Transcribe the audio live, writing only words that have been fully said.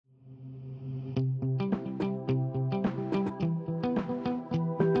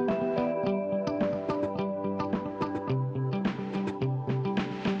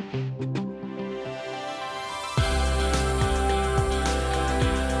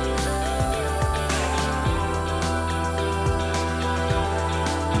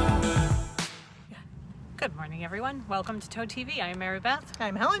everyone. Welcome to Toad TV. I am Mary Beth.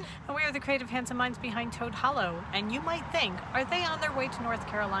 I'm Helen. And we are the creative, handsome minds behind Toad Hollow. And you might think, are they on their way to North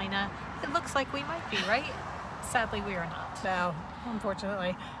Carolina? It looks like we might be, right? Sadly, we are not. No,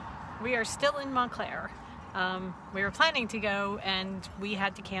 unfortunately. We are still in Montclair. We were planning to go and we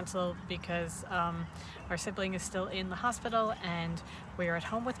had to cancel because our sibling is still in the hospital and we are at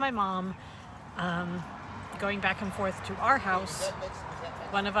home with my mom, going back and forth to our house.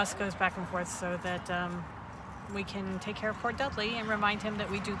 One of us goes back and forth so that we can take care of poor Dudley and remind him that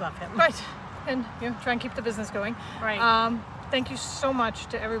we do love him. Right, and try and keep the business going. Right. Thank you so much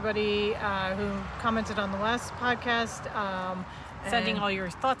to everybody who commented on the last podcast. Sending all your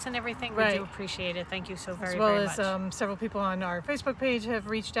thoughts and everything. We do appreciate it. Thank you so very, very much. As well as several people on our Facebook page have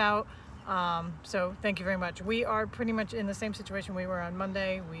reached out. So thank you very much. We are pretty much in the same situation we were on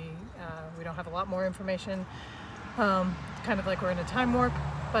Monday. We don't have a lot more information. Kind of like we're in a time warp,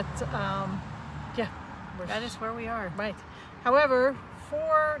 but yeah. That is where we are. Right. However,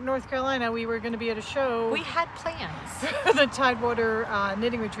 for North Carolina, we were going to be at a show. We had plans. For the Tidewater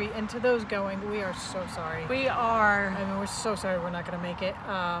knitting retreat, and to those going, we are so sorry. We are. I mean, we're so sorry we're not going to make it.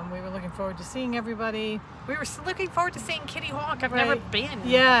 We were looking forward to seeing everybody. We were looking forward to seeing Kitty Hawk. I've never been.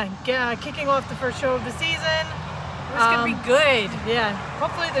 Yeah, kicking off the first show of the season. It was going to be good. Yeah.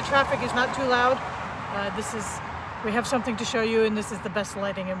 Hopefully the traffic is not too loud. We have something to show you, and this is the best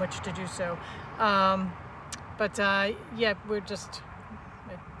lighting in which to do so. Yeah, we're just,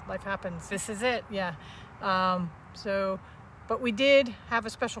 life happens. This is it. Yeah. But we did have a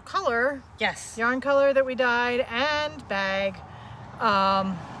special color. Yes. Yarn color that we dyed and bag.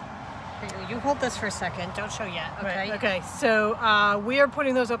 You hold this for a second. Don't show yet. Okay. Right, okay. So we are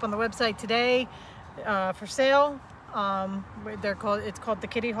putting those up on the website today for sale. It's called the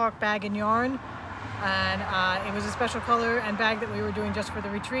Kitty Hawk Bag and Yarn. And it was a special color and bag that we were doing just for the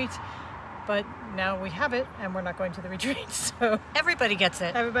retreat. But now we have it, and we're not going to the retreat, so... Everybody gets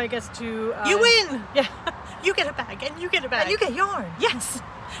it. Everybody gets to... you win! Yeah. You get a bag, and you get a bag. And you get yarn. Yes!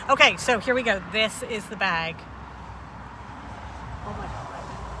 Okay, so here we go. This is the bag. Oh my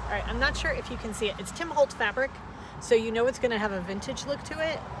God. All right, I'm not sure if you can see it. It's Tim Holtz fabric, so you know it's going to have a vintage look to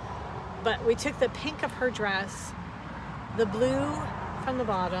it. But we took the pink of her dress, the blue from the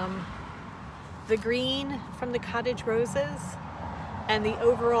bottom, the green from the cottage roses, and the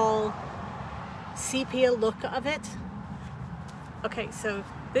overall sepia look of it. Okay, so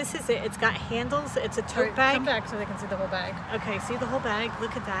this is it. It's got handles. It's a tote bag. Come back so they can see the whole bag. Okay, see the whole bag.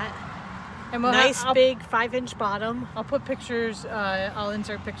 Look at that. And nice big 5-inch bottom. I'll put pictures. I'll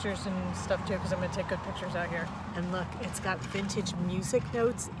insert pictures and stuff too because I'm going to take good pictures out here. And look, it's got vintage music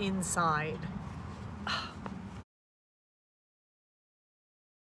notes inside.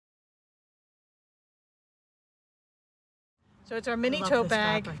 So it's our mini tote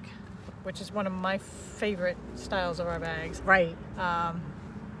bag, which is one of my favorite styles of our bags. Right.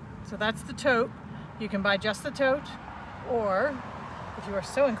 So that's the tote. You can buy just the tote, or if you are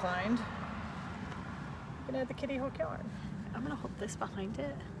so inclined, you can add the Kitty Hawk yarn. I'm going to hold this behind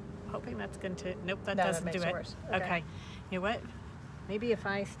it, hoping that's going to... Nope, that no, doesn't that makes do it it. worse. Okay. You know what? Maybe if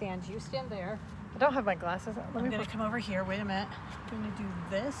I stand, you stand there. I don't have my glasses on. I'm going to come over here. Wait a minute. I'm going to do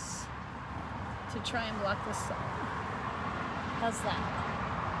this to try and block the sun. How's that?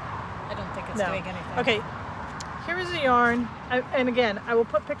 I don't think it's doing anything. Okay, here is the yarn. And again, I will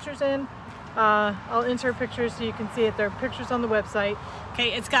put pictures in. I'll insert pictures so you can see it. There are pictures on the website.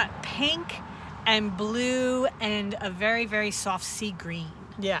 Okay, it's got pink and blue and a very, very soft sea green.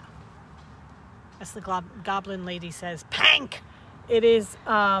 Yeah. As the goblin lady says, pink! It is,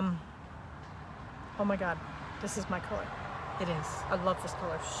 oh my God, this is my color. It is. I love this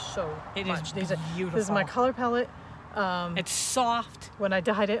color so much. It is beautiful. This is my color palette. It's soft. When I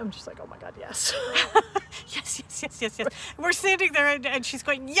dyed it, I'm just like, oh my God, yes. yes. We're standing there and she's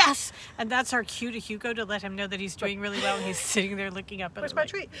going, yes! And that's our cue to Hugo to let him know that he's doing really well. And he's sitting there looking up at Where's it my like,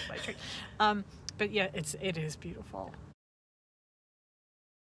 treat? My treat. But yeah, it is beautiful.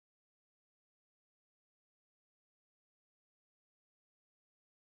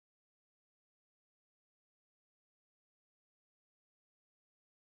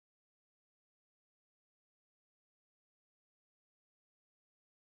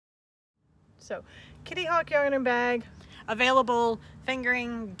 So, Kitty Hawk yarn and bag. Available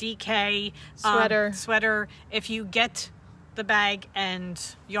fingering, DK, sweater. If you get the bag and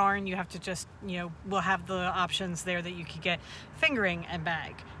yarn, you have to just, we'll have the options there that you could get fingering and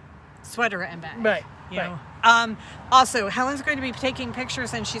bag, sweater and bag. Right. Know. Also, Helen's going to be taking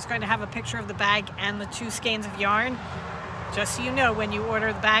pictures and she's going to have a picture of the bag and the 2 skeins of yarn. Just so you know, when you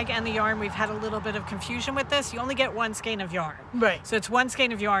order the bag and the yarn, we've had a little bit of confusion with this. You only get 1 skein of yarn. Right. So it's 1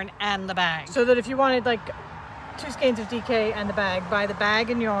 skein of yarn and the bag. So that if you wanted like 2 skeins of DK and the bag. Buy the bag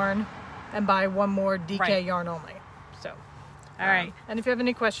and yarn, and buy 1 more DK Right. yarn only. So, All right. And if you have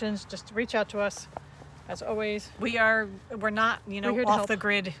any questions, just reach out to us. As always, We're not, We're here to off help. the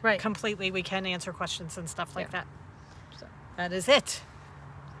grid Right. completely. We can answer questions and stuff like Yeah. that. So. That is it.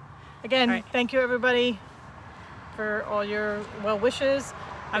 Again, All right. thank you everybody for all your well wishes.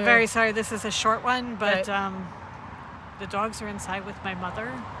 I'm very sorry this is a short one, but Right. the dogs are inside with my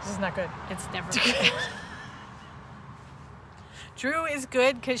mother. This is not good. It's never good. Drew is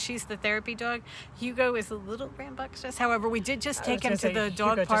good because she's the therapy dog. Hugo is a little rambunctious. However, we did just take him to the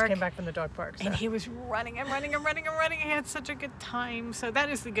dog Hugo park. just came back from the dog park. So. And he was running and running and running and running. He had such a good time. So that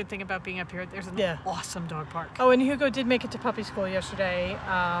is the good thing about being up here. There's an Yeah. awesome dog park. Oh, and Hugo did make it to puppy school yesterday.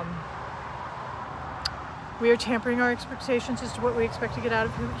 We are tampering our expectations as to what we expect to get out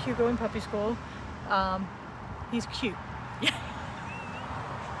of Hugo in puppy school. He's cute.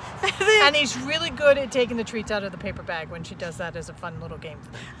 And he's really good at taking the treats out of the paper bag when she does that as a fun little game for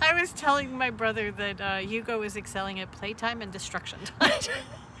them. I was telling my brother that Hugo is excelling at playtime and distraction time.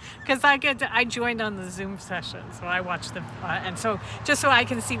 Because I joined on the Zoom session, so I watched the and so just so I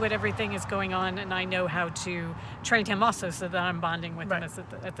can see what everything is going on, and I know how to train him also, so that I'm bonding with him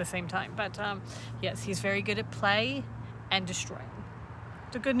at the same time. But yes, he's very good at play and destroying.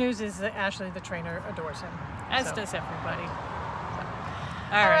 The good news is that Ashley, the trainer, adores him. As does everybody.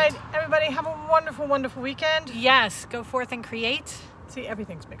 All right, everybody, have a wonderful, wonderful weekend. Yes, go forth and create. See,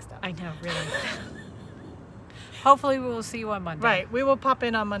 everything's mixed up. I know, really. Hopefully we will see you on Monday. Right, we will pop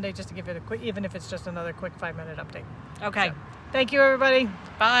in on Monday just to give it a quick, even if it's just another quick 5-minute update. Okay. So, thank you, everybody.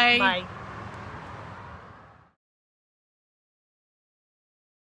 Bye. Bye.